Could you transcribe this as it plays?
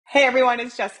Hey everyone,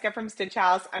 it's Jessica from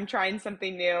Stitchhouse. I'm trying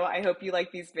something new. I hope you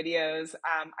like these videos.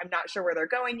 I'm not sure where they're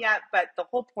going yet, but the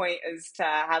whole point is to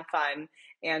have fun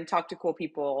and talk to cool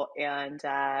people, and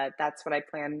that's what I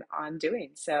plan on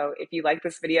doing. So if you like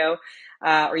this video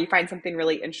or you find something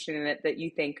really interesting in it that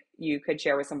you think you could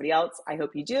share with somebody else, I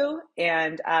hope you do,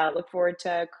 and look forward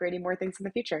to creating more things in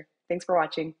the future. Thanks for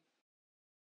watching.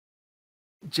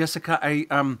 Jessica,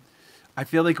 I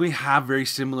feel like we have very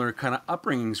similar kind of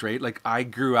upbringings, right? Like I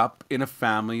grew up in a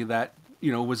family that,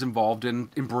 was involved in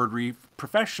embroidery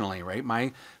professionally, right?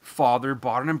 My father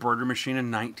bought an embroidery machine in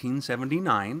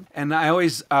 1979, and I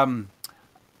always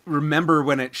remember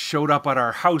when it showed up at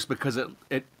our house because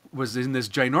it was in this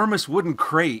ginormous wooden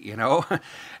crate,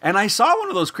 and I saw one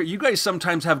of those crates. You guys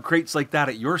sometimes have crates like that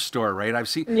at your store, right? I've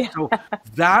seen Yeah. so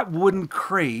that wooden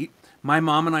crate. My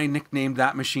mom and I nicknamed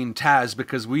that machine Taz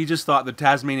because we just thought the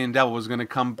Tasmanian Devil was going to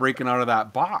come breaking out of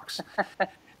that box.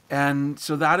 And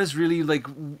so that is really like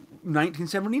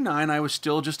 1979. I was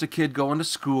still just a kid going to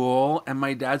school, and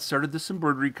my dad started this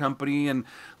embroidery company. And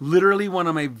literally, one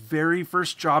of my very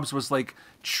first jobs was like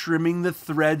trimming the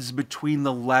threads between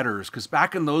the letters. Because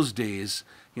back in those days,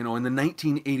 in the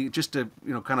 1980s, just to,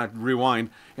 kind of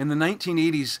rewind, in the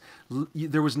 1980s,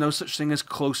 there was no such thing as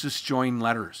closest join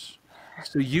letters.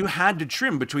 So you had to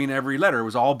trim between every letter. It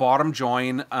was all bottom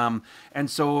join. And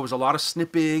so it was a lot of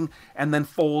snipping and then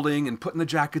folding and putting the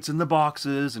jackets in the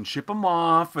boxes and ship them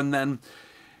off. And then,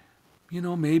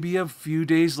 maybe a few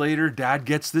days later, dad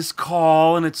gets this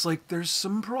call and it's like, there's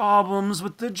some problems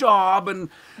with the job. And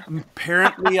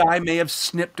apparently I may have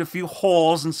snipped a few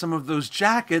holes in some of those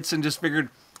jackets and just figured,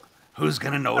 who's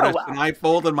going to Oh notice? And well. I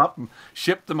folded them up and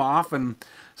shipped them off. And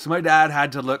so my dad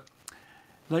had to look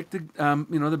like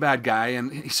the bad guy,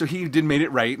 and so he did made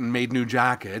it right and made new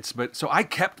jackets. But so I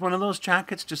kept one of those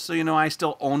jackets, just so you know, I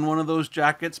still own one of those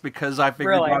jackets because I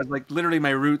figured that Really? was like literally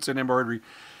my roots in embroidery.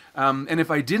 And if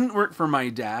I didn't work for my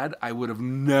dad, I would have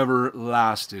never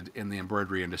lasted in the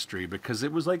embroidery industry because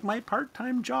it was like my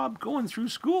part-time job going through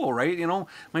school, right?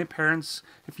 My parents,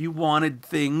 if you wanted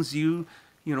things, if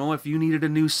you needed a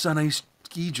new Sun Ice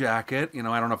ski jacket,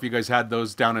 I don't know if you guys had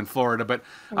those down in Florida, but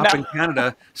up No. in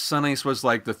Canada, Sun Ice was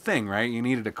like the thing, right? You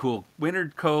needed a cool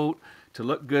winter coat to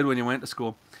look good when you went to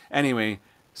school. Anyway,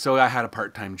 so I had a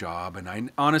part-time job, and I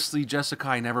honestly, Jessica,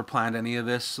 I never planned any of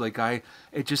this.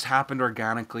 It just happened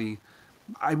organically.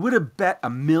 I would have bet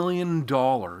 $1 million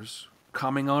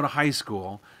coming out of high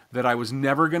school that I was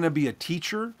never going to be a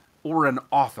teacher or an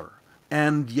author.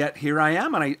 And yet here I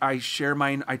am, and I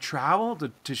travel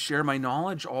to share my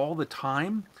knowledge all the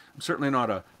time. I'm certainly not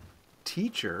a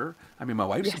teacher. I mean, my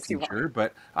wife's a Yes, you are. teacher,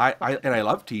 but I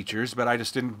love teachers, but I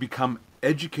just didn't become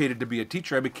educated to be a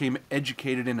teacher. I became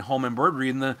educated in home embroidery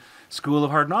in the School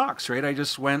of Hard Knocks, right? I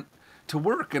just went to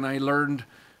work and I learned.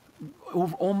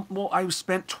 Well, I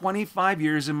spent 25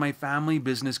 years in my family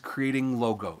business creating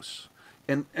logos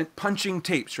and punching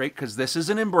tapes, right? Because this is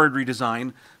an embroidery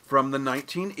design from the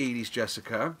 1980s,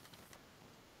 Jessica.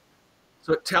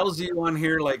 So it tells you on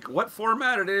here like what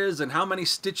format it is and how many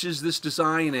stitches this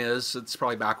design is. It's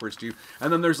probably backwards to you.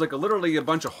 And then there's like literally a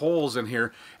bunch of holes in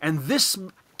here. And this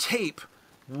tape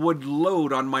would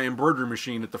load on my embroidery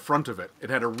machine at the front of it. It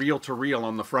had a reel to reel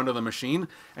on the front of the machine,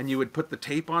 and you would put the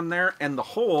tape on there, and the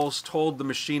holes told the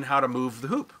machine how to move the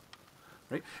hoop,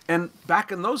 right? And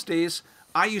back in those days,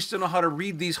 I used to know how to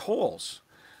read these holes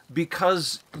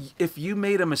because if you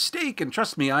made a mistake, and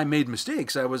trust me, I made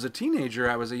mistakes. I was a teenager.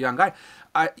 I was a young guy.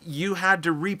 You had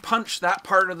to repunch that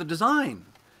part of the design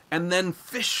and then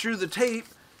fish through the tape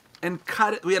and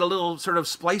cut it. We had a little sort of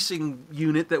splicing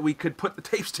unit that we could put the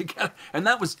tapes together, and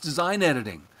that was design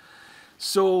editing.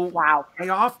 So Wow. I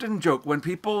often joke when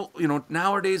people,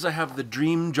 nowadays I have the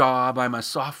dream job. I'm a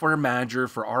software manager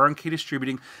for R&K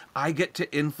Distributing. I get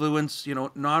to influence,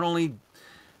 not only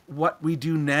what we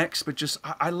do next, but just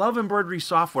I love embroidery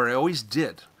software. I always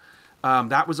did.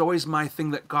 That was always my thing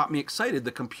that got me excited.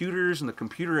 The computers and the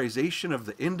computerization of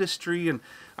the industry, and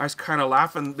I was kind of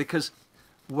laughing because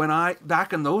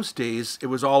back in those days, it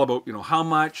was all about how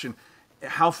much and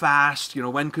how fast,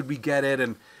 when could we get it,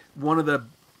 and one of the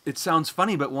it sounds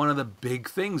funny, but one of the big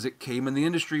things that came in the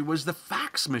industry was the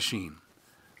fax machine.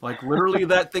 Like literally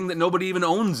that thing that nobody even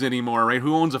owns anymore, right?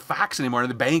 Who owns a fax anymore?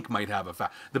 The bank might have a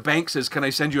fax. The bank says, "Can I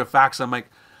send you a fax?" I'm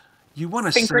like, "You want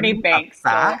to send Synchrony me a Bank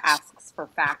still fax?" asks for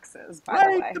faxes, by the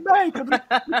Right, way. the bank. I'm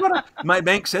like, my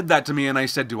bank said that to me, and I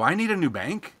said, "Do I need a new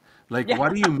bank? Like, Yeah,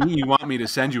 what do you mean you want me to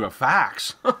send you a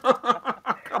fax?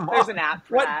 Come there's an on. app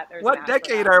for What that. There's an what app for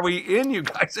decade that. are we in, you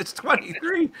guys? It's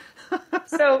 23.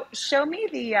 So show me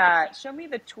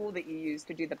the tool that you use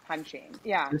to do the punching.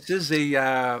 Yeah. This is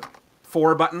a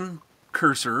 4-button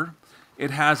cursor.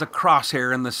 It has a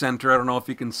crosshair in the center. I don't know if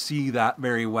you can see that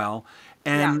very well.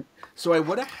 Yeah. And so I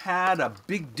would have had a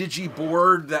big digi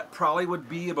board that probably would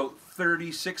be about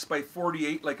 36 by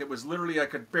 48. Like it was literally, I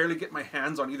could barely get my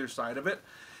hands on either side of it.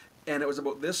 And it was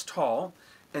about this tall.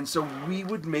 And so we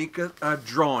would make a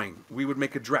drawing. We would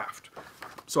make a draft.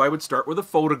 So I would start with a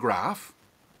photograph.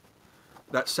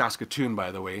 That's Saskatoon,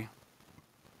 by the way.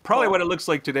 Probably Cool. what it looks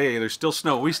like today. There's still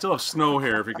snow. We still have snow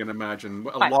here, if you can imagine.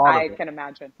 A lot of I it. can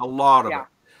imagine. A lot of Yeah.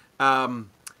 it.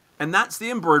 And that's the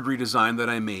embroidery design that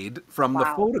I made from the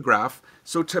Wow. photograph.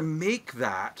 So to make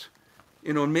that,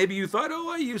 and maybe you thought, oh,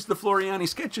 I used the Floriani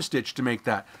Sketch-A-Stitch to make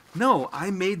that. No,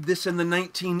 I made this in the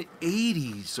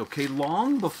 1980s, okay,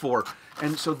 long before.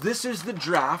 And so this is the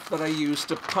draft that I used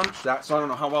to punch that. So I don't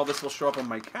know how well this will show up on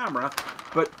my camera,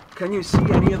 but can you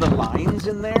see any of the lines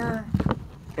in there?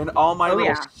 And all my Oh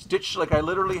little yeah. stitch, like I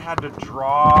literally had to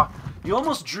draw, you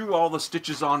almost drew all the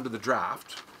stitches onto the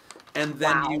draft. And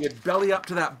then you Wow. would belly up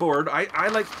to that board. I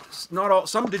like, not all,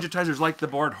 some digitizers like the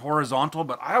board horizontal,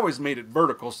 but I always made it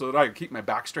vertical so that I could keep my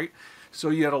back straight. So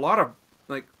you had a lot of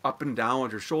like up and down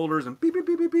with your shoulders and beep, beep,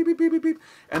 beep, beep, beep, beep, beep, beep, beep.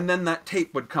 And then that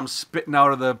tape would come spitting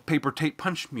out of the paper tape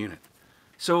punch unit.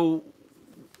 So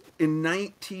in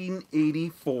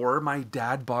 1984, my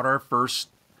dad bought our first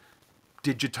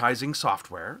digitizing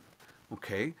software,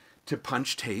 okay, to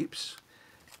punch tapes.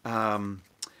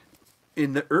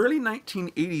 In the early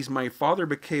 1980s, my father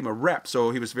became a rep,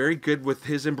 so he was very good with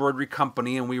his embroidery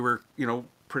company, and we were,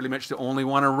 pretty much the only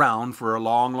one around for a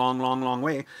long, long, long, long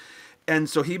way. And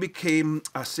so he became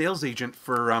a sales agent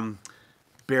for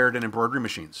Baird and embroidery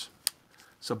machines.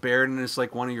 So Baird is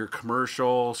like one of your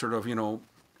commercial sort of,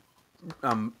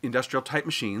 industrial type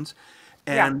machines.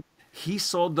 Yeah. And he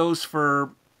sold those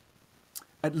for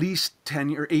at least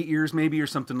 10 or 8 years maybe or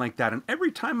something like that. And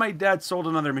every time my dad sold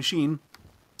another machine,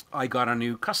 I got a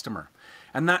new customer.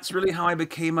 And that's really how I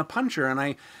became a puncher. And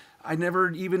I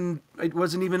never even, it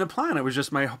wasn't even a plan. It was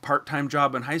just my part-time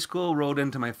job in high school, rolled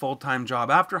into my full-time job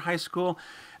after high school.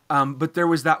 But there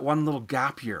was that one little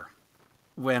gap year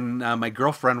when my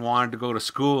girlfriend wanted to go to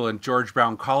school in George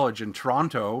Brown College in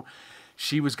Toronto.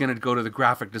 She was going to go to the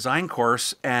graphic design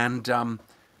course, and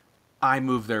I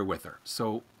moved there with her.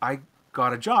 So I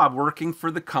got a job working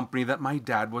for the company that my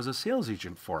dad was a sales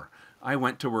agent for. I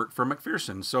went to work for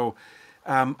McPherson. So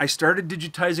I started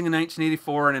digitizing in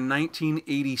 1984, and in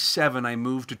 1987 I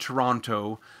moved to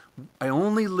Toronto. I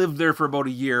only lived there for about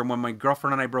a year. When my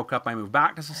girlfriend and I broke up, I moved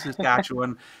back to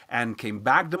Saskatchewan and came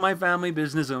back to my family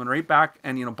business and went right back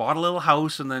and, bought a little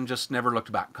house and then just never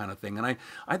looked back kind of thing. And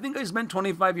I think I spent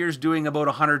 25 years doing about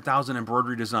 100,000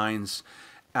 embroidery designs.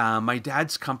 My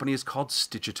dad's company is called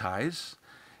Stitchitize.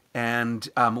 And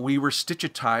we were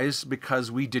Stitchitized because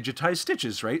we digitize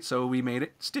stitches, right? So we made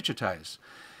it Stitchitize.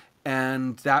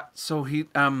 And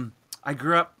I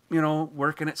grew up,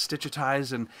 working at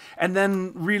Stitchitize, and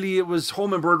then really it was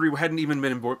home embroidery hadn't even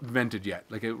been invented yet.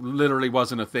 Like it literally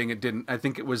wasn't a thing. It didn't. I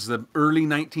think it was the early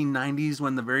 1990s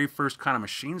when the very first kind of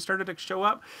machine started to show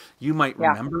up. You might Yeah.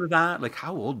 remember that. Like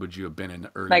how old would you have been in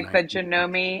the early Like the 90s?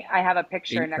 Janome, I have a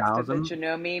picture next to the 8,000?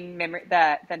 Janome memory,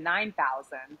 the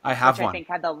 9000, I which have I one. think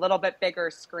had the little bit bigger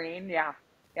screen. Yeah,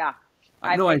 yeah.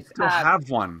 I I know I it's still have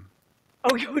one.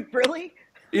 oh, you would really?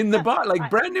 In the box, like I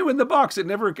brand new in the box. It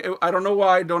never. I don't know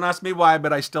why. Don't ask me why.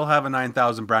 But I still have a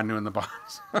 9,000 brand new in the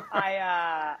box.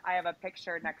 I have a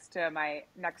picture next to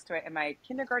it in my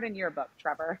kindergarten yearbook,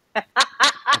 Trevor.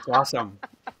 That's awesome.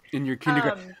 In your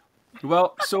kindergarten. Um,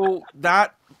 Well, so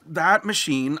that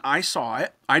machine, I saw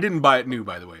it. I didn't buy it new,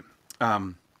 by the way.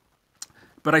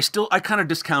 But I kind of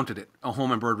discounted it, a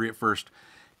home embroidery at first.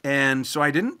 And so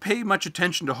I didn't pay much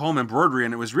attention to home embroidery,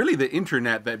 and it was really the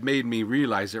internet that made me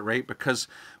realize it, right? Because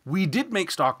we did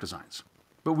make stock designs,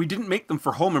 but we didn't make them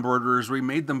for home embroiderers. We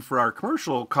made them for our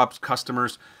commercial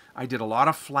customers. I did a lot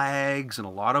of flags and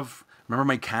remember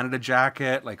my Canada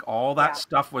jacket? Like all that yeah,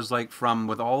 stuff was like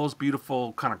with all those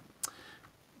beautiful kind of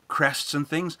crests and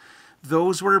things.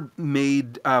 Those were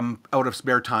made out of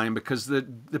spare time because the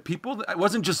people, it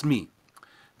wasn't just me.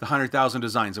 The 100,000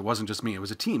 designs, it wasn't just me, it was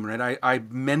a team, right? I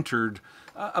mentored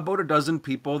about a dozen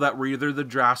people that were either the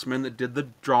draftsmen that did the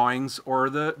drawings or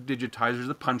the digitizers,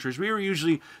 the punchers. We were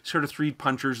usually sort of 3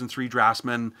 punchers and 3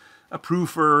 draftsmen, a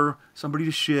proofer, somebody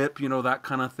to ship, that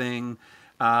kind of thing.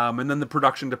 And then the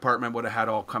production department would have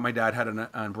had my dad had an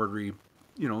embroidery,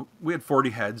 we had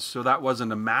 40 heads, so that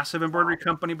wasn't a massive embroidery wow,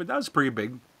 company, but that was pretty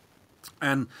big.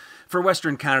 And for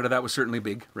Western Canada, that was certainly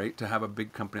big, right, to have a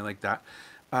big company like that.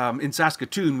 In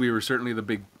Saskatoon, we were certainly the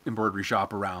big embroidery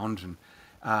shop around.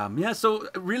 And so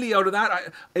really out of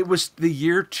that, it was the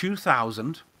year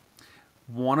 2000.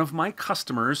 one of my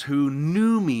customers who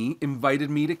knew me invited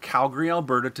me to Calgary,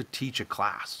 Alberta to teach a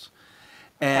class.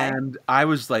 Okay. And I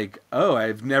was like, oh,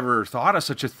 I've never thought of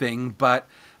such a thing, but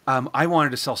I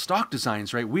wanted to sell stock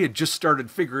designs, right? We had just started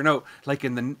figuring out, like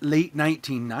in the late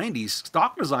 1990s,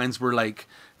 stock designs were like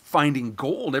finding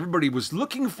gold. Everybody was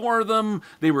looking for them.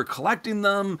 They were collecting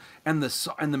them, and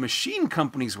the machine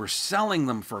companies were selling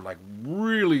them for like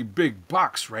really big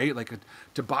bucks, right? Like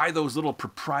to buy those little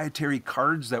proprietary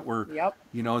cards that were, Yep.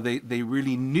 they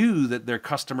really knew that their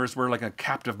customers were like a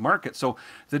captive market. So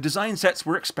the design sets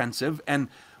were expensive, and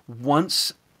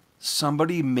once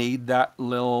somebody made that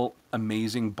little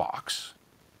amazing box.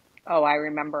 Oh, I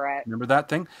remember it. Remember that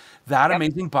thing? That Yep.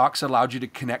 amazing box allowed you to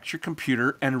connect your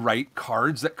computer and write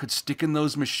cards that could stick in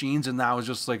those machines, and that was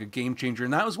just like a game changer.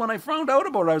 And that was when I found out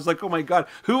about it. I was like, oh my God,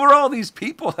 who are all these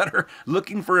people that are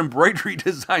looking for embroidery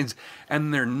designs?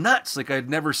 And they're nuts. Like I'd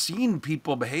never seen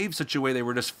people behave such a way. They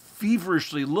were just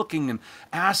feverishly looking and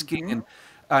asking, Hmm.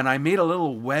 and I made a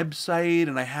little website,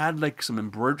 and I had like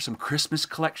some Christmas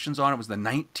collections on it. It was the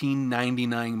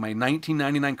 1999 my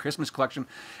 1999 Christmas collection,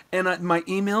 and my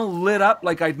email lit up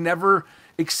like I'd never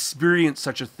experienced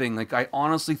such a thing. Like I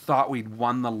honestly thought we'd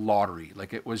won the lottery.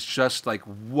 Like it was just like,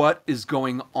 what is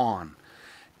going on?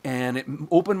 And it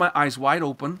opened my eyes wide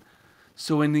open.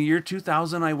 So in the year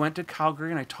 2000, I went to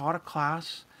Calgary and I taught a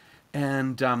class,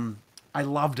 and I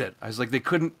loved it. I was like, they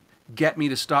couldn't get me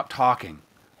to stop talking.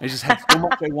 I just had so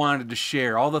much I wanted to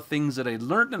share, all the things that I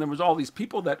learned, and there was all these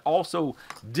people that also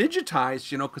digitized,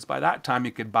 because by that time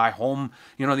you could buy home,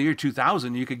 the year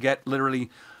 2000, you could get literally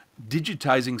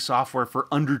digitizing software for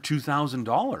under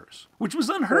 $2,000, which was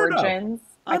unheard of. Origins.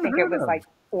 I think it Unheard was of. like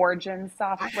Origin I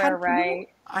software, had right?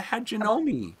 I had Um,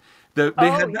 Janome. They oh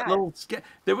had that yeah, little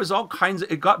there was all kinds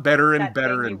of, it got better and that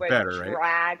better thing you and would better, right?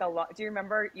 drag along. Do you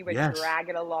remember? You would Yes. drag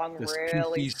it along This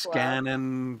really PC slow.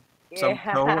 scanning some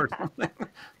pro Yeah. or something,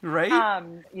 right?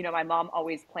 My mom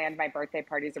always planned my birthday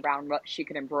parties around what she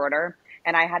could embroider,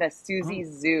 and I had a Oh, Susie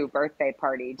Zoo birthday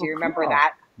party. Do oh, you remember cool.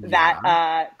 that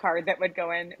Yeah. card that would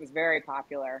go in? It was very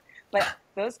popular, but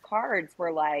those cards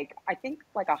were like I think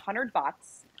like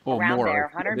 $100 Oh, around more.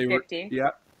 there, They were, 150,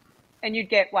 yeah, and you'd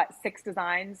get what, 6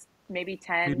 designs, maybe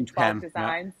 10, maybe 12 10. Yeah.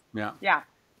 designs. Yeah. Yeah,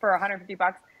 for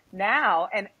 $150 now.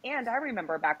 And I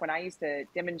remember back when I used to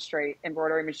demonstrate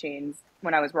embroidery machines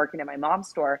when I was working at my mom's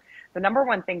store, the number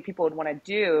one thing people would want to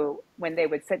do when they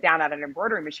would sit down at an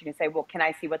embroidery machine and say, well, can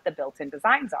I see what the built-in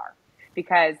designs are?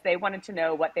 Because they wanted to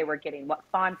know what they were getting, what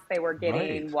fonts they were Right.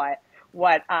 getting, what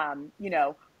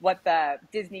the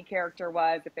Disney character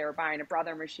was, if they were buying a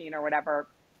Brother machine or whatever.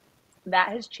 That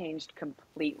has changed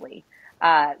completely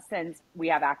since we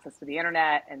have access to the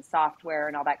internet and software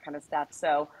and all that kind of stuff.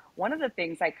 So one of the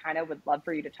things I kind of would love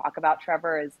for you to talk about,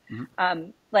 Trevor, is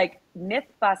Mhm. like myth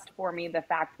bust for me the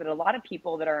fact that a lot of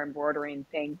people that are embroidering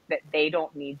think that they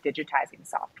don't need digitizing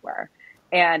software.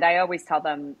 And I always tell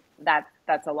them that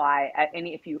that's a lie.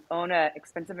 If you own an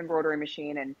expensive embroidery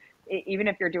machine, and even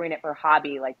if you're doing it for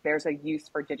hobby, like there's a use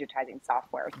for digitizing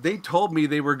software. They told me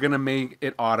they were going to make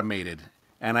it automated,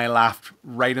 and I laughed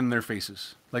right in their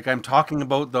faces. Like I'm talking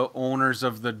about the owners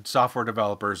of the software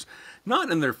developers,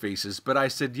 not in their faces, but I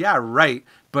said, yeah, right.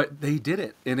 But they did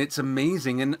it, and it's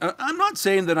amazing. And I'm not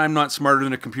saying that I'm not smarter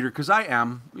than a computer, because I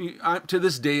am. To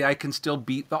this day, I can still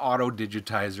beat the auto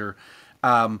digitizer.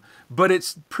 But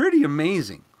it's pretty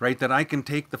amazing, right? That I can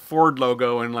take the Ford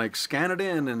logo and like scan it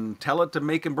in and tell it to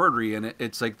make embroidery, and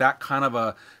it's like that kind of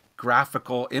a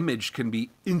graphical image can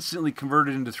be instantly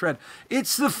converted into thread.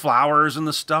 It's the flowers and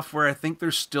the stuff where I think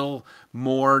there's still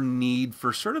more need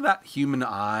for sort of that human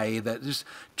eye, that just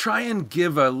try and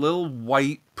give a little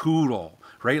white poodle,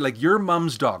 right? Like your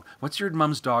mom's dog. What's your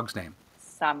mom's dog's name?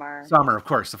 Summer. Summer, of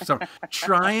course. Summer.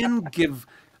 Try and give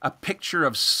a picture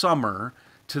of summer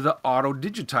to the auto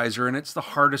digitizer, and it's the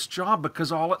hardest job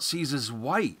because all it sees is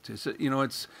white.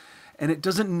 And it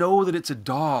doesn't know that it's a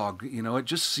dog. It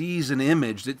just sees an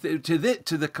image. To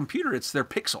the computer, it's their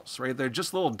pixels, right? They're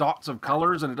just little dots of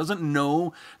colors, and it doesn't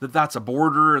know that that's a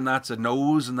border and that's a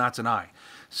nose and that's an eye.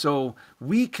 So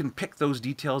we can pick those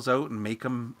details out and make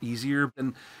them easier.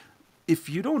 And if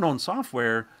you don't own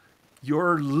software,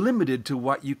 you're limited to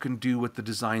what you can do with the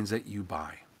designs that you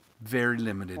buy. Very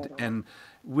limited. Totally. And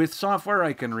with software,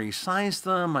 I can resize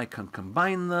them, I can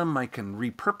combine them, I can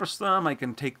repurpose them, I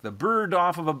can take the bird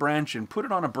off of a branch and put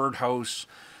it on a birdhouse.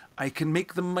 I can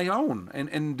make them my own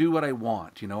and do what I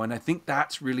want. And I think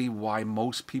that's really why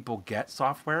most people get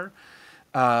software.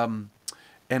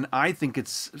 And I think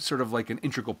it's sort of like an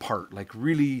integral part. Like,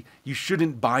 really, you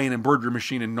shouldn't buy an embroidery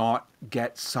machine and not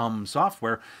get some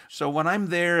software. So when I'm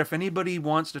there, if anybody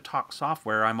wants to talk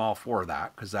software, I'm all for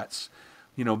that, because that's,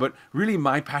 But really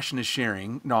my passion is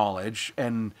sharing knowledge,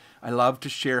 and I love to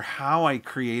share how I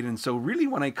create. And so really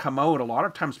when I come out, a lot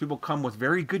of times people come with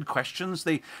very good questions.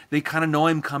 They kind of know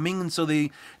I'm coming, and so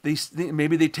they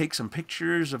maybe they take some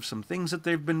pictures of some things that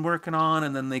they've been working on,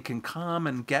 and then they can come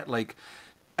and get like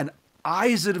an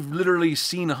eyes that have literally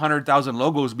seen 100,000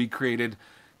 logos be created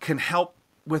can help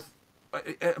with.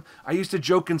 I used to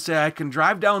joke and say I can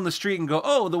drive down the street and go,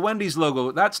 "Oh, the Wendy's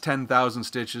logo, that's 10,000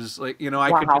 stitches." Like,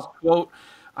 I could just Wow. quote.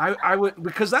 I would,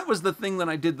 because that was the thing that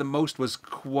I did the most, was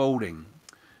quoting.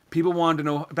 People wanted to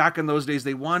know, back in those days,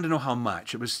 they wanted to know how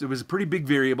much. It was a pretty big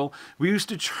variable. We used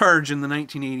to charge in the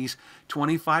 1980s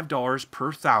 $25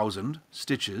 per thousand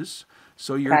stitches.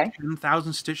 So your Okay.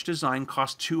 10,000 stitch design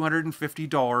cost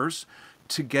 $250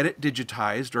 to get it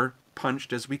digitized, or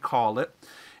punched as we call it.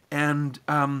 And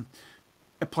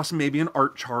plus maybe an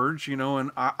art charge,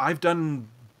 and I've done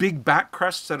big back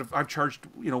crests that I've charged,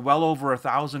 well over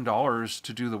 $1,000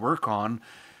 to do the work on.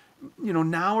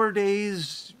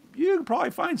 Nowadays you can probably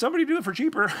find somebody to do it for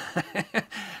cheaper.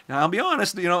 Now, I'll be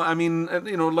honest,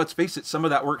 let's face it, some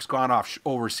of that work's gone off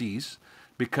overseas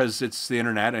because it's the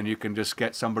internet and you can just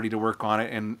get somebody to work on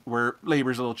it, and where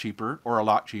labor's a little cheaper or a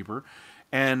lot cheaper.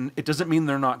 And it doesn't mean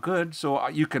they're not good. So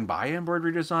you can buy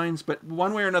embroidery designs, but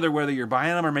one way or another, whether you're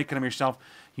buying them or making them yourself,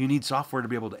 you need software to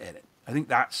be able to edit. I think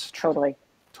that's Totally.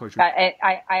 totally true.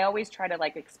 I always try to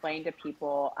like explain to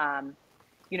people,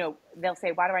 they'll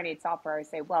say, why do I need software? I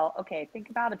say, well, okay, think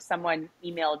about if someone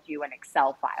emailed you an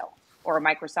Excel file or a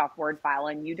Microsoft Word file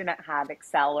and you didn't have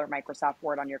Excel or Microsoft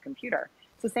Word on your computer.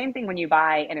 It's the same thing when you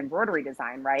buy an embroidery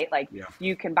design, right? Like Yeah.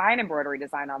 you can buy an embroidery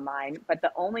design online, but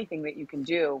the only thing that you can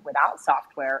do without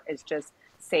software is just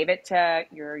save it to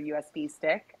your USB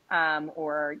stick,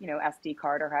 or SD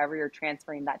card, or however you're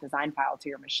transferring that design file to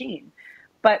your machine.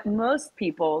 But most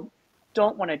people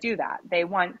don't want to do that. They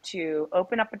want to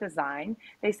open up a design.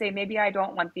 They say, maybe I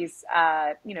don't want these,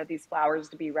 these flowers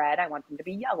to be red. I want them to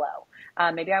be yellow.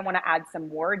 Maybe I want to add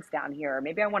some words down here.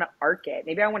 Maybe I want to arc it.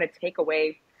 Maybe I want to take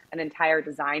away an entire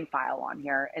design file on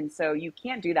here. And so you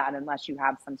can't do that unless you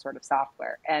have some sort of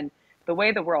software. And the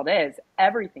way the world is,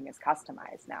 everything is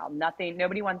customized now.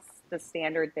 Nobody wants the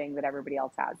standard thing that everybody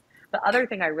else has. The other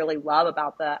thing I really love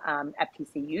about the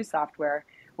FTCU software,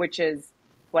 which is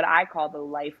what I call the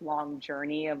lifelong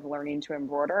journey of learning to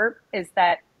embroider, is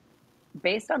that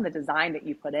based on the design that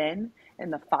you put in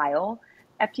the file,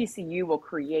 FTCU will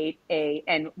create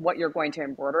and what you're going to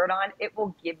embroider it on, it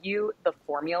will give you the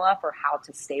formula for how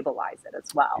to stabilize it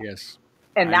as well. Yes,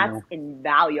 And I that's know.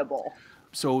 invaluable.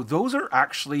 So those are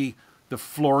actually the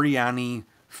Floriani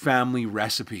family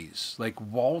recipes. Like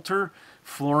Walter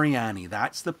Floriani,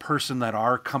 that's the person that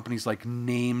our company's like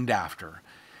named after.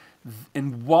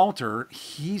 And Walter,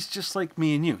 he's just like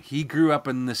me and you. He grew up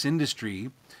in this industry,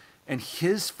 and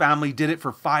his family did it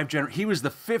for five generations. He was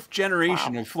the fifth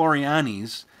generation Wow. of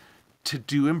Floriani's to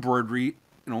do embroidery,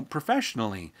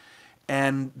 professionally.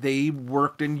 And they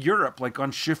worked in Europe, like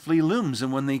on Shifley looms.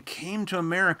 And when they came to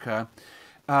America,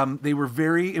 they were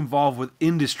very involved with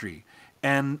industry.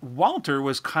 And Walter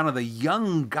was kind of the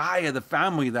young guy of the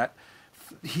family that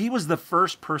he was the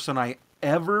first person I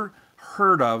ever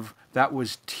heard of that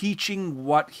was teaching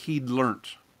what he'd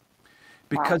learnt. Wow.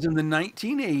 Because in the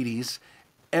 1980s,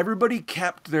 everybody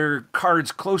kept their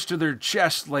cards close to their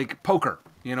chest like poker.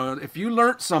 If you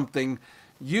learnt something,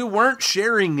 you weren't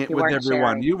sharing it You with weren't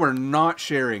everyone. sharing. You were not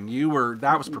sharing.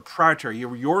 That was proprietary. You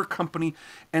were your company.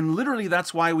 And literally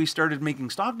that's why we started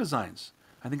making stock designs.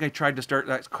 I think I tried to start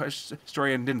that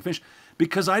story and didn't finish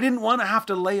because I didn't want to have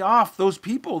to lay off those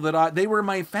people they were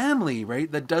my family, right?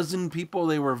 The dozen people,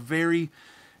 they were very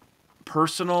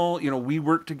personal. We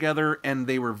worked together and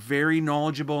they were very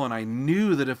knowledgeable. And I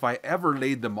knew that if I ever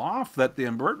laid them off, that the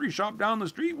embroidery shop down the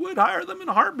street would hire them in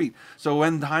a heartbeat. So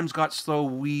when times got slow,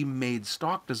 we made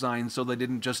stock designs so they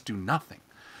didn't just do nothing.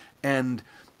 And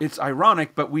it's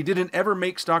ironic, but we didn't ever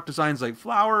make stock designs like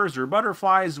flowers or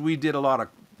butterflies. We did a lot of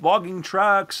logging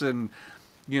trucks and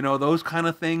those kind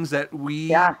of things that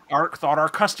Yeah. thought our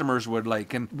customers would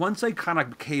like. And once I kind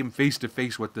of came face to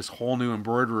face with this whole new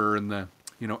embroiderer in the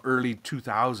early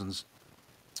 2000s,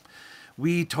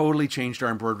 we totally changed our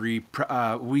embroidery.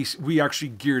 We actually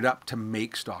geared up to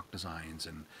make stock designs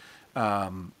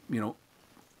and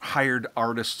hired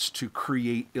artists to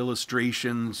create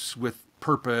illustrations with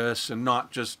purpose and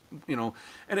not just and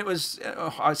it was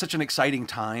such an exciting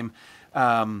time.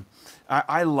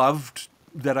 I loved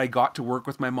that I got to work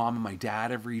with my mom and my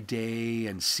dad every day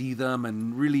and see them,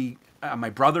 and really my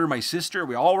brother, my sister,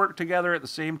 we all worked together at the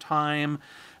same time.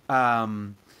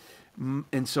 And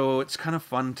so it's kind of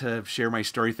fun to share my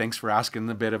story. Thanks for asking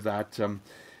a bit of that.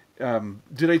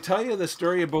 Did I tell you the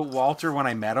story about Walter when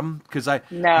I met him? Because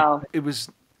No. it was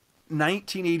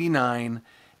 1989,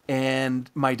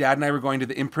 and my dad and I were going to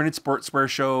the Imprinted Sportswear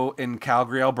show in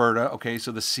Calgary, Alberta. Okay,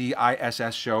 so the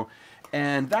CISS show.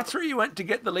 And that's where you went to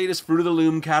get the latest Fruit of the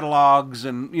Loom catalogs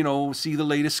and, see the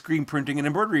latest screen printing and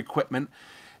embroidery equipment.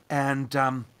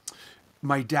 And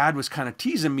my dad was kind of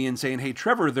teasing me and saying, "Hey,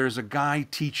 Trevor, there's a guy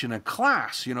teaching a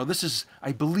class. This is,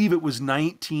 I believe it was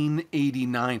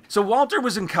 1989." So Walter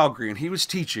was in Calgary and he was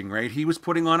teaching, right? He was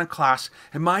putting on a class,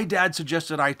 and my dad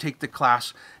suggested I take the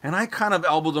class. And I kind of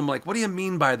elbowed him, like, "What do you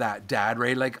mean by that, Dad?"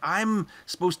 Right? Like, I'm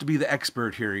supposed to be the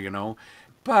expert here.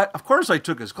 But of course, I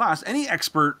took his class. Any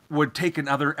expert would take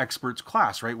another expert's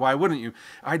class, right? Why wouldn't you?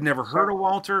 I'd never heard Sure. of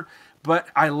Walter, but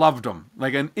I loved him.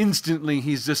 Like, and instantly,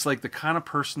 he's just like the kind of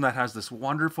person that has this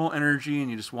wonderful energy,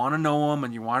 and you just want to know him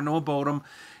and you want to know about him.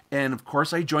 And of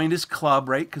course, I joined his club,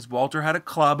 right? Because Walter had a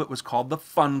club. It was called the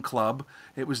Fun Club.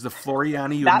 It was the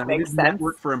Floriani That makes United sense.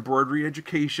 Network for Embroidery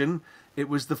Education. It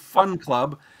was the Fun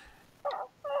Club.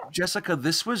 Jessica,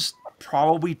 this was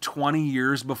probably 20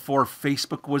 years before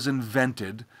Facebook was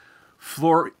invented.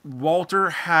 Walter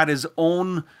had his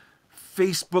own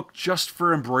Facebook just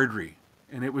for embroidery,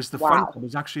 and it was the Fun Wow. Club. It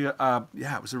was actually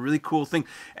yeah, it was a really cool thing.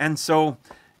 And so,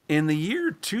 in the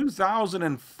year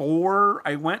 2004,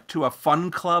 I went to a Fun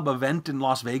Club event in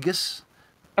Las Vegas.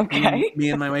 Okay.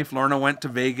 Me and my wife Lorna went to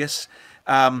Vegas.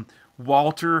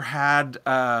 Walter had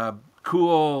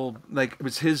cool, like, it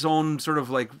was his own sort of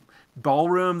like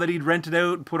ballroom that he'd rented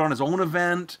out and put on his own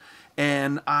event.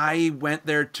 And I went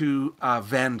there to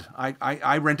vend.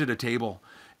 I rented a table,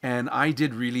 and I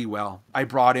did really well. I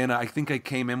brought in, I think I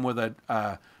came in with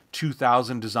a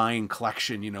 2000 design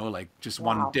collection, like just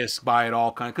one Wow. disc, buy it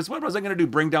all kind of. Because what was I going to do?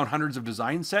 Bring down hundreds of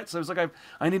design sets? I was like,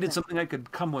 I needed something I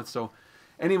could come with. So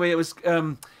anyway, it was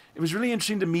really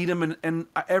interesting to meet him, and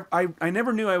I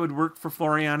never knew I would work for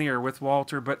Floriani or with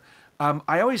Walter, but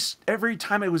I always, every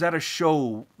time I was at a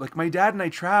show, like my dad and I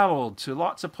traveled to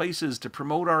lots of places to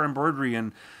promote our embroidery,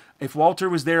 and if Walter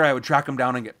was there, I would track him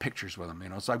down and get pictures with him.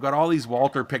 So I've got all these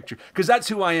Walter pictures because that's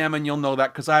who I am, and you'll know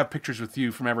that because I have pictures with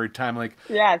you from every time. Like,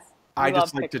 Yes, I we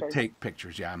just love like to pictures. take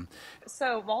pictures. Yeah.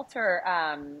 So Walter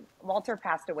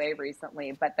passed away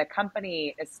recently, but the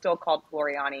company is still called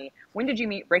Floriani. When did you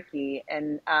meet Ricky,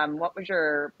 and what was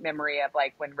your memory of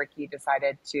like when Ricky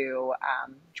decided to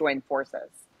join forces?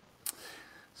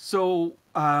 So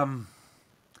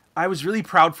I was really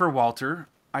proud for Walter.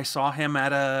 I saw him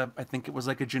at I think it was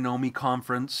like a Genome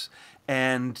conference,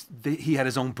 and he had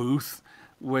his own booth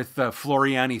with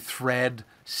Floriani thread,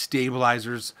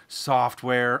 stabilizers,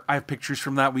 software. I have pictures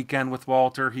from that weekend with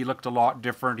Walter. He looked a lot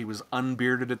different. He was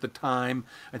unbearded at the time.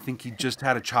 I think he just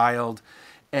had a child.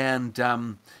 And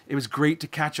it was great to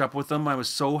catch up with him. I was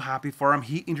so happy for him.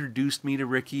 He introduced me to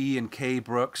Ricky and Kay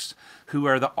Brooks, who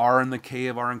are the R and the K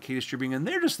of R&K Distributing, and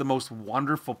they're just the most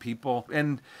wonderful people.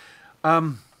 And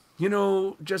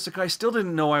Jessica, I still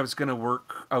didn't know I was going to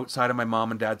work outside of my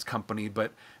mom and dad's company,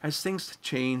 but as things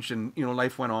changed and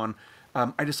life went on,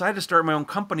 I decided to start my own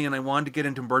company, and I wanted to get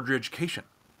into embroidery education.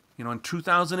 In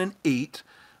 2008,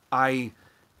 I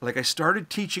I started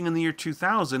teaching in the year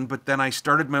 2000, but then I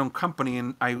started my own company,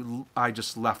 and I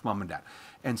just left mom and dad.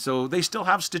 And so they still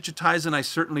have Stitchitize, and I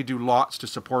certainly do lots to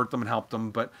support them and help them.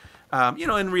 But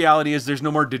in reality, is there's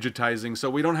no more digitizing, so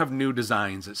we don't have new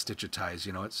designs at Stitchitize.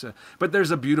 It's but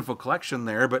there's a beautiful collection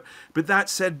there. But that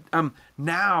said,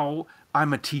 now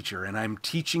I'm a teacher and I'm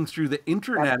teaching through the Yep.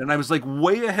 internet, and I was like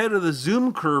way ahead of the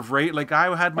Zoom curve, right? Like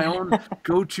I had my own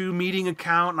go-to meeting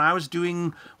account, and I was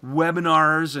doing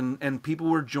webinars, and people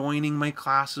were joining my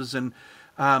classes, and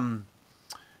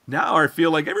now I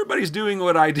feel like everybody's doing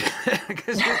what I did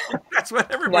because that's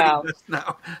what everybody No, does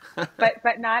now.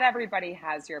 but not everybody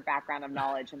has your background of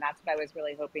knowledge, and that's what I was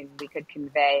really hoping we could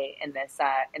convey in this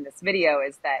video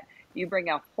is that you bring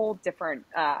a whole different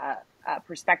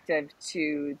perspective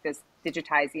to this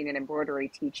digitizing and embroidery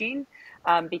teaching,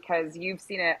 because you've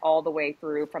seen it all the way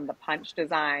through from the punch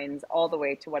designs all the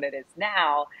way to what it is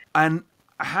now. And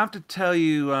I have to tell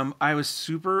you, I was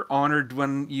super honored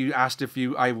when you asked if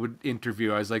I would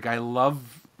interview. I was like, I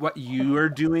love what you are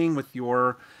doing with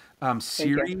your Thank you.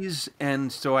 series,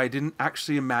 and so I didn't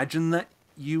actually imagine that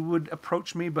you would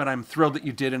approach me, but I'm thrilled that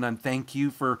you did, and I'm thank you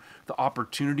for the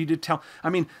opportunity to tell. I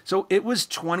mean, so it was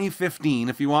 2015,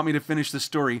 if you want me to finish the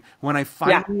story, when I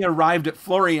Yeah. finally arrived at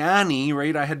Floriani,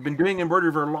 right? I had been doing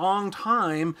embroidery for a long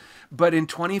time, but in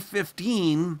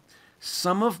 2015,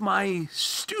 some of my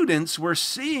students were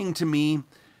saying to me,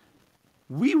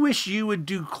 "We wish you would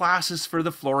do classes for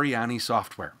the Floriani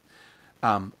software.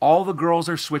 All the girls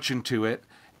are switching to it,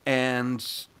 and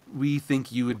we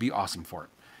think you would be awesome for it."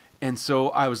 And so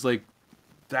I was like,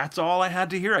 that's all I had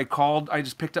to hear. I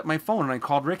just picked up my phone and I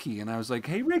called Ricky and I was like,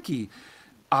 hey, Ricky,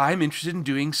 I'm interested in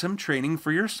doing some training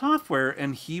for your software.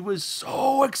 And he was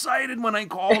so excited when I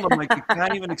called him. Like, I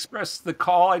can't even express the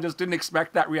call. I just didn't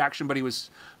expect that reaction, but he was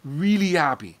really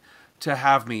happy to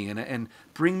have me and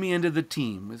bring me into the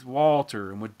team with Walter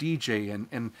and with DJ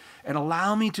and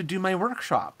allow me to do my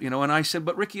workshop, you know. And I said,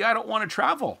 but Ricky, I don't want to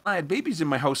travel. I had babies in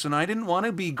my house and I didn't want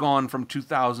to be gone from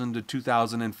 2000 to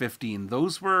 2015.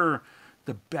 Those were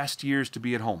the best years to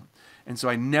be at home. And so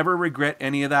I never regret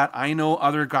any of that. I know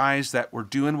other guys that were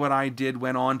doing what I did,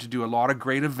 went on to do a lot of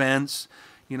great events.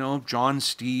 You know, John,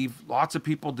 Steve, lots of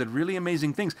people did really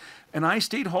amazing things. And I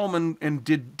stayed home and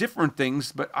did different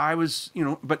things, but I was, you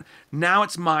know, but now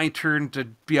it's my turn to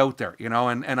be out there, you know,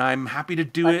 and I'm happy to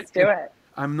do it. Let's do it.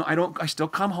 I still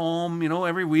come home, you know,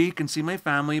 every week and see my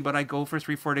family, but I go for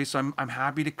 3, 4 days. So I'm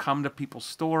happy to come to people's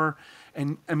store.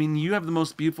 And I mean, you have the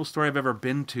most beautiful store I've ever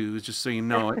been to, just so you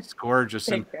know. It's gorgeous.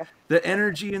 And Thank you. the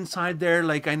energy inside there,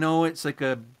 like, I know it's like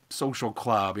a social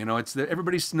club, you know, it's that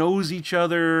everybody knows each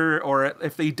other, or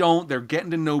if they don't, they're getting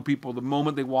to know people the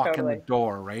moment they walk in the Totally.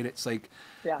 door, right? It's like,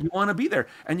 Yeah. you want to be there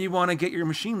and you want to get your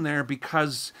machine there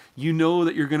because you know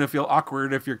that you're going to feel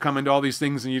awkward if you're coming to all these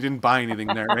things and you didn't buy anything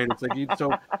there, right? It's like,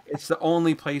 so it's the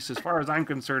only place, as far as I'm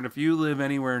concerned, if you live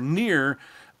anywhere near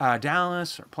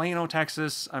Dallas or Plano,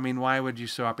 Texas, I mean, why would you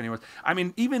show up anywhere? I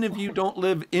mean, even if you don't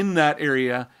live in that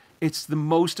area, it's the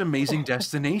most amazing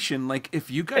destination. Like, if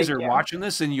you guys Thank are you. watching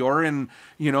this and you're in,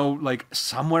 you know, like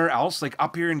somewhere else, like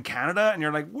up here in Canada, and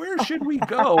you're like, where should we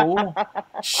go?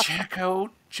 Check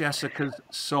out Jessica's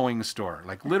sewing store.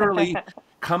 Like, literally,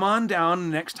 come on down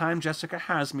next time Jessica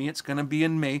has me. It's going to be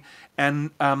in May.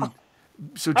 And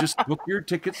so just book your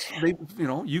tickets. You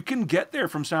know, you can get there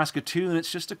from Saskatoon.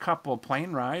 It's just a couple of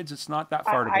plane rides. It's not that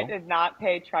far to I go. did not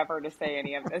pay Trevor to say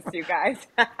any of this, you guys.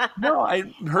 No, I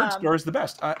heard um, stores the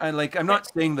best. I like. I'm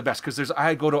not saying the best because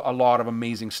I go to a lot of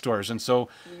amazing stores, and so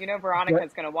you know, but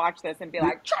Veronica's going to watch this and be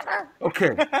like, Trevor.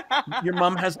 okay, your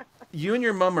mom has you and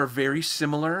your mom are very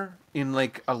similar in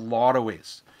like a lot of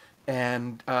ways,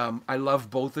 and I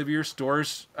love both of your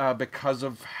stores because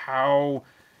of how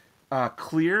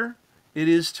clear it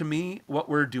is to me what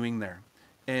we're doing there,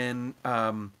 and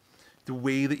the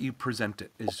way that you present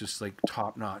it is just like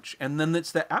top notch. And then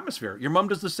it's the atmosphere. Your mom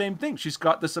does the same thing. She's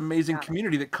got this amazing Yeah.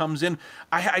 community that comes in.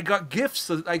 I got gifts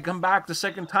that I come back the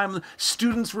second time.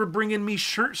 Students were bringing me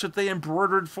shirts that they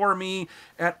embroidered for me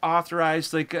at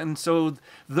Authorized. Like, and so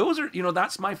those are, you know,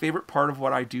 that's my favorite part of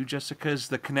what I do, Jessica, is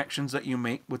the connections that you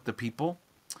make with the people.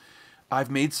 I've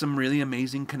made some really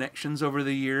amazing connections over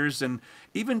the years, and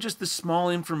even just the small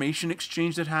information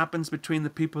exchange that happens between the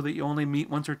people that you only meet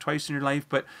once or twice in your life.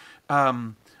 But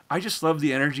I just love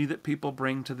the energy that people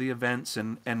bring to the events,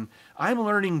 and I'm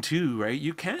learning too, right?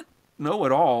 You can't know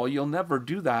it all. You'll never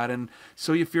do that, and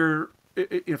so if you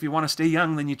want to stay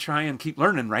young, then you try and keep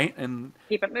learning, right? And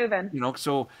Keep it moving. you know,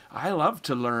 so I love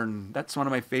to learn. That's one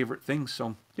of my favorite things.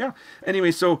 So yeah.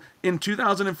 Anyway, so in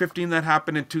 2015, that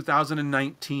happened. In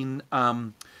 2019,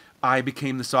 I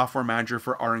became the software manager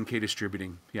for R&K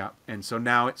Distributing. Yeah, and so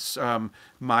now it's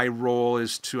my role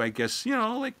is to, I guess, you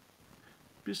know, like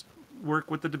just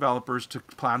work with the developers to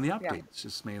plan the Yeah. updates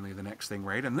is mainly the next thing,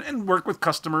 right? And work with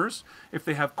customers if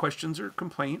they have questions or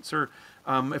complaints, or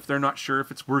if they're not sure if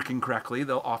it's working correctly,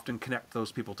 they'll often connect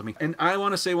those people to me. And I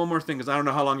want to say one more thing, because I don't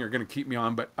know how long you're going to keep me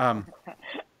on, but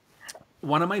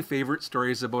one of my favorite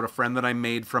stories about a friend that I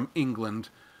made from England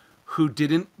who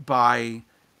didn't buy,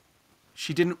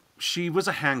 she was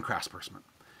a hand craftsperson.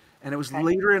 And it was Okay.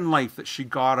 later in life that she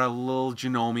got a little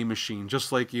Janome machine,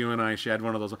 just like you and I. She had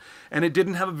one of those. And it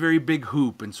didn't have a very big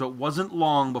hoop. And so it wasn't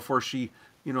long before she,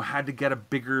 you know, had to get a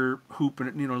bigger hoop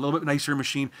and, you know, a little bit nicer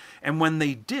machine. And when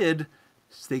they did,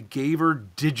 they gave her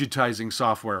digitizing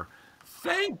software.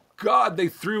 Thank God they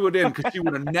threw it in, because she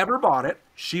would have never bought it.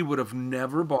 She would have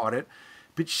never bought it.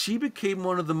 But she became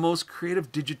one of the most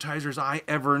creative digitizers I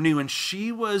ever knew. And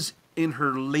she was in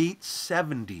her late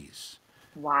 70s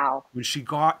Wow. when she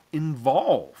got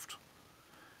involved.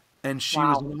 And she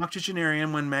was Wow. an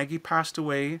octogenarian when Maggie passed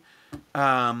away.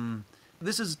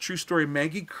 This is a true story.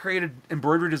 Maggie created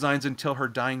embroidery designs until her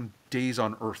dying days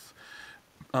on Earth.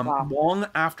 Wow. Long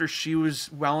after she was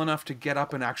well enough to get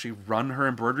up and actually run her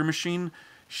embroidery machine,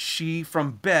 she,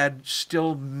 from bed,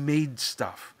 still made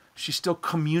stuff. She still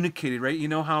communicated, right? You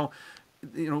know how,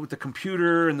 you know, with the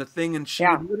computer and the thing, and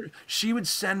Yeah. she would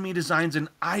send me designs and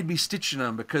I'd be stitching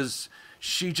them because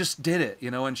she just did it,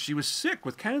 you know. And she was sick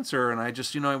with cancer, and I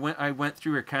just, you know, I went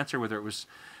through her cancer with her. It was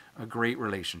a great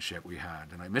relationship we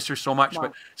had, and I miss her so much.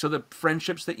 But Wow. so the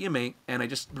friendships that you make, and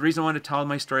the reason I wanted to tell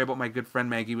my story about my good friend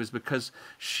Maggie was because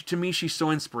to me she's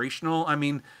so inspirational. I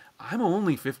mean, I'm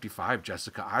only 55,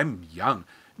 Jessica. I'm young.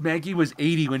 Maggie was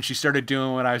 80 when she started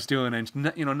doing what I was doing, and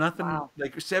nothing Wow.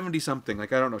 like 70 something.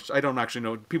 Like I don't know. I don't actually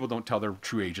know. People don't tell their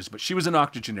true ages, but she was an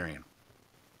octogenarian.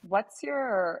 What's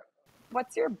your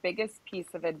what's your biggest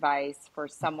piece of advice for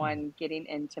someone getting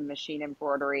into machine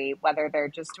embroidery, whether they're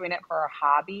just doing it for a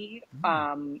hobby?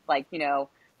 Like,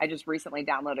 I just recently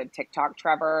downloaded TikTok,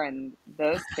 Trevor, and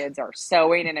those kids are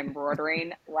sewing and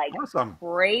embroidering Awesome.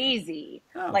 crazy,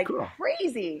 Oh, like cool.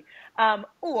 crazy.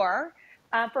 Or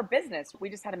for business, we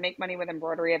just had a make money with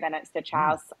embroidery event at Mm,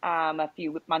 Stitchhouse a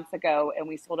few months ago, and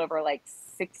we sold over like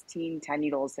 16 10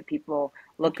 needles to people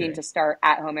looking okay. to start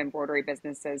at home embroidery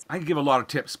businesses. I give a lot of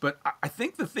tips, but I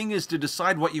think the thing is to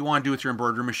decide what you want to do with your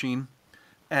embroidery machine.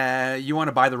 You want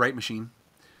to buy the right machine.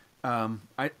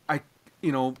 I,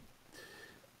 you know,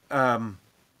 a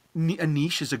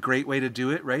niche is a great way to do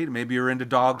it, right? Maybe you're into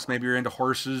dogs, maybe you're into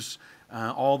horses.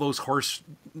 All those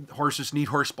horses need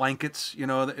horse blankets.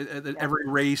 Yep. Every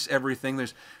race, everything.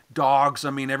 There's dogs.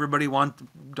 I mean, everybody wants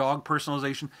dog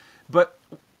personalization. But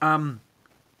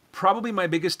probably my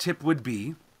biggest tip would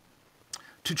be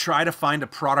to try to find a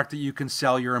product that you can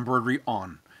sell your embroidery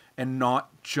on and not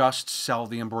just sell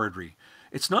the embroidery.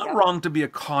 It's not Yep. wrong to be a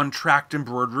contract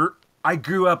embroiderer. I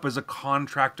grew up as a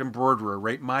contract embroiderer,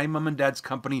 right? My mom and dad's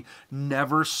company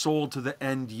never sold to the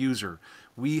end user.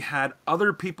 We had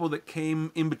other people that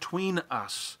came in between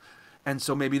us. And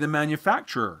so maybe the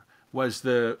manufacturer was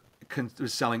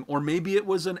was selling, or maybe it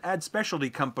was an ad specialty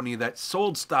company that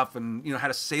sold stuff and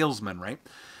had a salesman, right?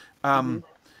 Hmm.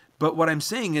 But what I'm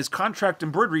saying is contract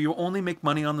embroidery, you only make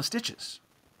money on the stitches.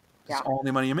 It's Yeah. the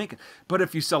only money you're making. But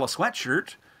if you sell a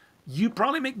sweatshirt, you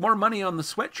probably make more money on the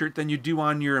sweatshirt than you do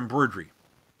on your embroidery,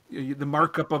 the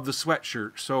markup of the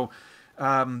sweatshirt. So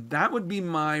that would be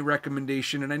my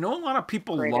recommendation. And I know a lot of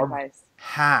people Great love advice.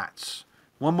 hats.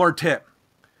 One more tip.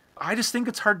 I just think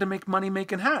it's hard to make money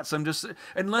making hats.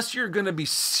 Unless you're going to be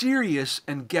serious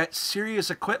and get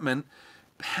serious equipment,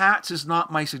 hats is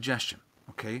not my suggestion.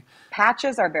 Okay.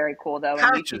 Patches are very cool though,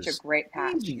 and you teach a Patches. great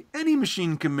patch. Easy. Any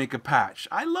machine can make a patch.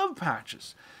 I love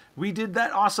patches. We did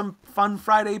that awesome Fun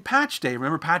Friday patch day.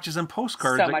 Remember patches and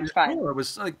postcards So at your much fun. store? It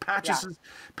was like Yeah.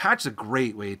 patch is a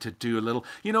great way to do a little.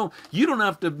 You don't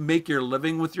have to make your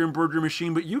living with your embroidery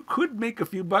machine, but you could make a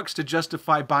few bucks to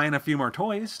justify buying a few more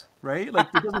toys, right? Like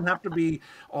it doesn't have to be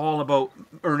all about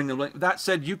earning a living. That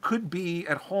said, you could be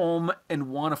at home and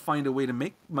want to find a way to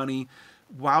make money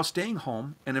while staying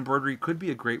home, and embroidery could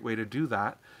be a great way to do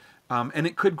that. And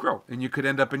it could grow, and you could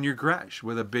end up in your garage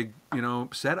with a big,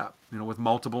 setup, with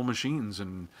multiple machines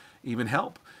and even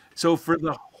help. So for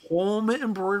the home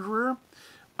embroiderer,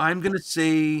 I'm gonna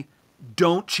say,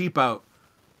 don't cheap out.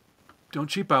 Don't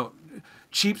cheap out.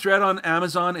 Cheap thread on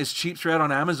Amazon is cheap thread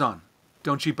on Amazon.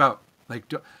 Don't cheap out. Like,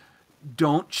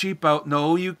 don't cheap out.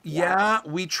 No, yeah, Yes.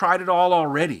 we tried it all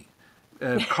already.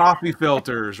 Coffee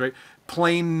filters, right?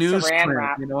 Plain Saran newsprint,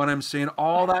 wrap. you know what I'm saying?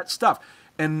 All that stuff.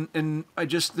 And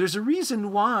there's a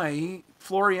reason why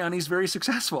Floriani's very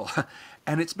successful.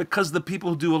 And it's because the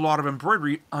people who do a lot of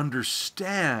embroidery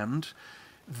understand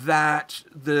that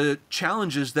the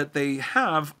challenges that they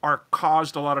have are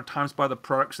caused a lot of times by the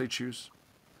products they choose.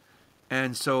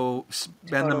 And so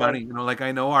spend the money. Totally. Like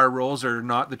I know our rolls are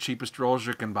not the cheapest rolls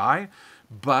you can buy,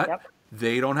 but Yep.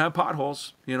 they don't have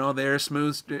potholes. They're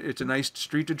smooth. It's a nice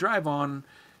street to drive on.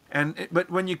 But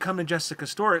when you come to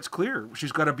Jessica's store, it's clear.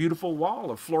 She's got a beautiful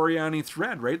wall of Floriani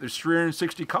thread, right? There's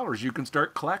 360 colors you can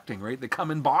start collecting, right? They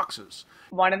come in boxes.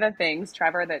 One of the things,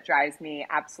 Trevor, that drives me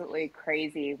absolutely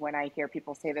crazy when I hear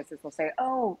people say this is they'll say,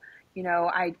 "Oh,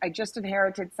 I just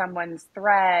inherited someone's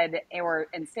thread or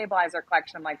in stabilizer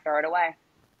collection." I'm like, throw it away.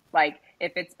 Like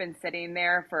if it's been sitting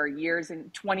there for years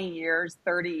and 20 years,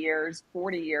 30 years,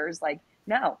 40 years, like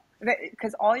no,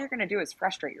 because all you're going to do is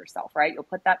frustrate yourself, right? You'll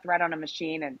put that thread on a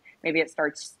machine and maybe it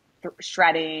starts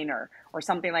shredding or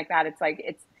something like that. It's like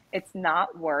it's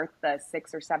not worth the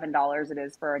 $6 or $7 it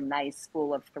is for a nice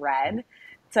spool of thread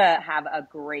to have a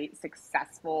great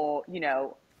successful,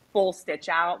 full stitch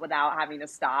out without having to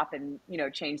stop and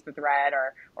change the thread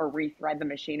or rethread the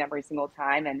machine every single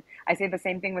time. And I say the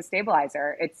same thing with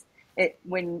stabilizer. It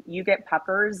when you get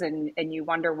puckers and you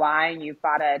wonder why, and you've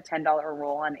bought a $10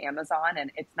 roll on Amazon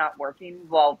and it's not working,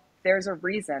 well, there's a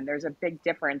reason. There's a big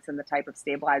difference in the type of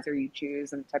stabilizer you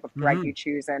choose and the type of thread Hmm. you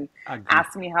choose. And I agree.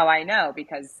 ask me how I know,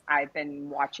 because I've been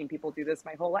watching people do this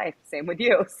my whole life. Same with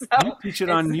you. You So teach it it's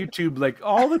on YouTube like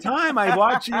all the time. I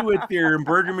watch you with your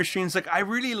embroidery machines. Like I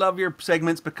really love your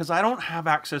segments because I don't have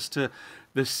access to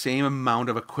the same amount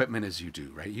of equipment as you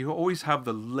do, right? You always have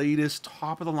the latest,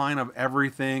 top of the line of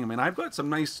everything. I mean, I've got some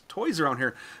nice toys around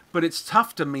here, but it's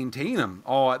tough to maintain them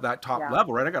all at that top yeah.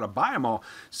 level, right? I got to buy them all.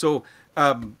 So,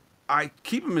 I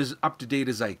keep them as up to date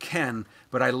as I can,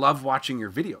 but I love watching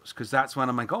your videos because that's when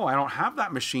I'm like, oh, I don't have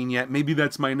that machine yet. Maybe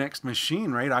that's my next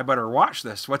machine, right? I better watch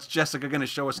this. What's Jessica going to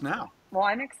show us now? Well,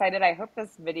 I'm excited. I hope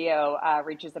this video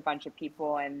reaches a bunch of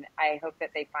people, and I hope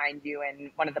that they find you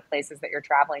in one of the places that you're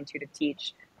traveling to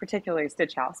teach, particularly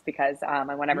Stitchhouse, because I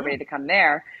want Yeah. everybody to come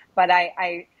there. But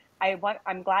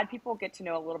I'm glad people get to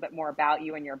know a little bit more about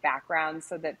you and your background,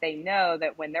 so that they know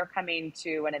that when they're coming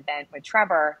to an event with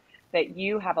Trevor, that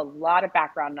you have a lot of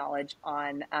background knowledge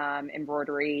on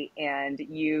embroidery, and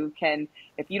you can,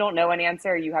 if you don't know an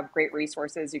answer, you have great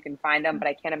resources. You can find them, but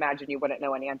I can't imagine you wouldn't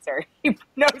know an answer. You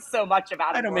know so much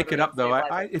about I don't make it embroidery and up though.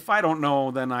 stabilizing. If I don't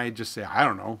know, then I just say I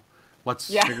don't know.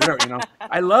 Let's Yeah. figure it out.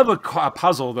 I love a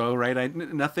puzzle though, right?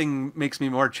 Nothing makes me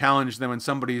more challenged than when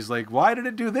somebody's like, "Why did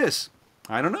it do this?"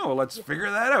 I don't know. Let's figure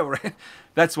that out, right?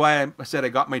 That's why I said I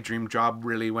got my dream job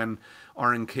really when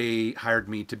R&K hired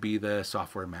me to be the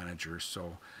software manager.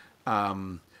 So,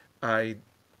 um, I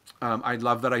I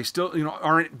love that I still,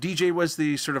 our DJ was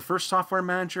the sort of first software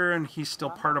manager, and he's still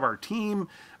part of our team.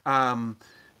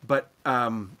 But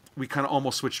we kind of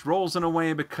almost switched roles in a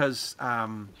way because,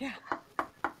 Yeah.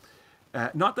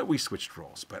 not that we switched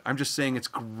roles, but I'm just saying it's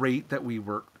great that we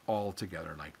work all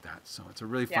together like that. So it's a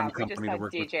really Yeah. fun We just company to had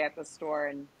work with. DJ at the store,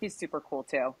 and he's super cool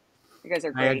too. You guys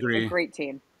are I great. A agree. great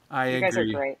team. I You guys are agree.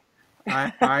 great.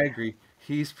 I agree.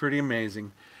 He's pretty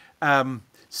amazing. In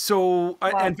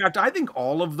Well, fact, I think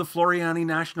all of the Floriani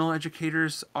national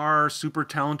educators are super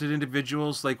talented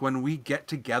individuals. Like when we get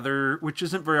together, which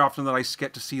isn't very often that I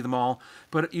get to see them all,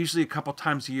 but usually a couple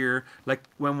times a year, like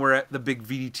when we're at the big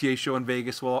VDTA show in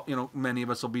Vegas, well, many of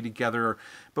us will be together,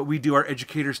 but we do our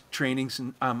educators trainings.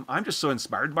 And I'm just so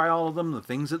inspired by all of them, the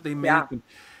things that they make. yeah.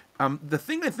 And the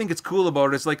thing I think it's cool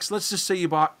about it is like, so let's just say you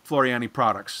bought Floriani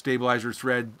products, stabilizer,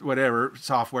 thread, whatever,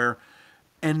 software,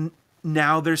 and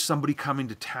now there's somebody coming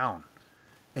to town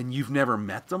and you've never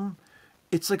met them.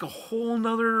 It's like a whole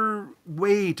nother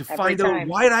way to Every find out time.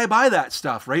 why did I buy that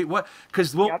stuff, right? What?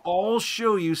 Because we'll Yep. all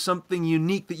show you something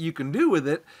unique that you can do with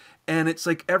it. And it's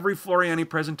like every Floriani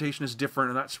presentation is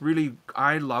different. And that's really,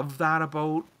 I love that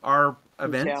about our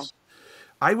Me too. events.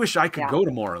 I wish I could Yeah. go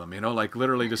to more of them, like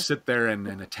literally just sit there and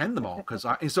attend them all.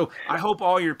 So I hope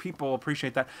all your people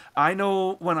appreciate that. I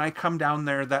know when I come down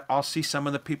there that I'll see some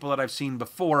of the people that I've seen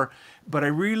before, but I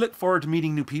really look forward to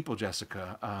meeting new people,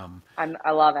 Jessica.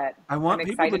 I love it. I I'm want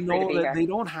people to excited for you to know be that here. they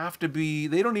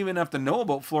don't even have to know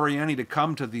about Floriani to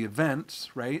come to the events,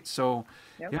 right? So,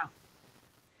 Yep. yeah.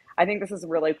 I think this is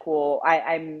really cool.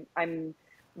 I'm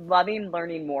loving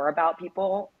learning more about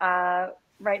people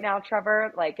right now,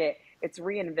 Trevor. It's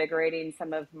reinvigorating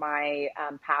some of my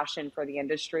passion for the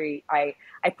industry. I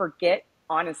forget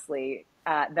honestly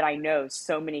that I know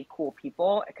so many cool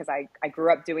people because I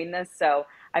grew up doing this. So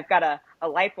I've got a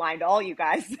lifeline to all you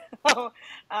guys. So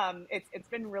it's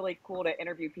been really cool to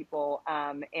interview people.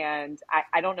 And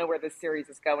I don't know where this series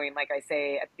is going, like I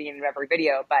say at the beginning of every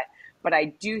video, but I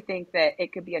do think that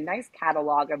it could be a nice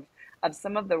catalog of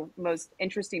some of the most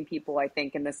interesting people I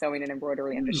think in the sewing and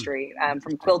embroidery Hmm, industry,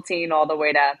 from interesting. quilting all the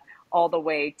way to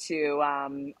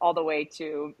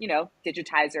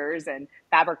digitizers and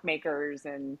fabric makers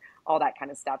and all that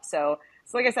kind of stuff. So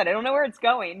like I said, I don't know where it's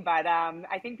going, but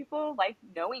I think people like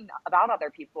knowing about other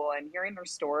people and hearing their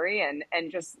story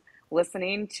and just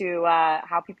listening to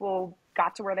how people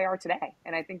got to where they are today.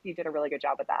 And I think you did a really good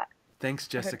job with that. Thanks,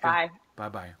 Jessica. Bye. Bye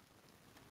bye.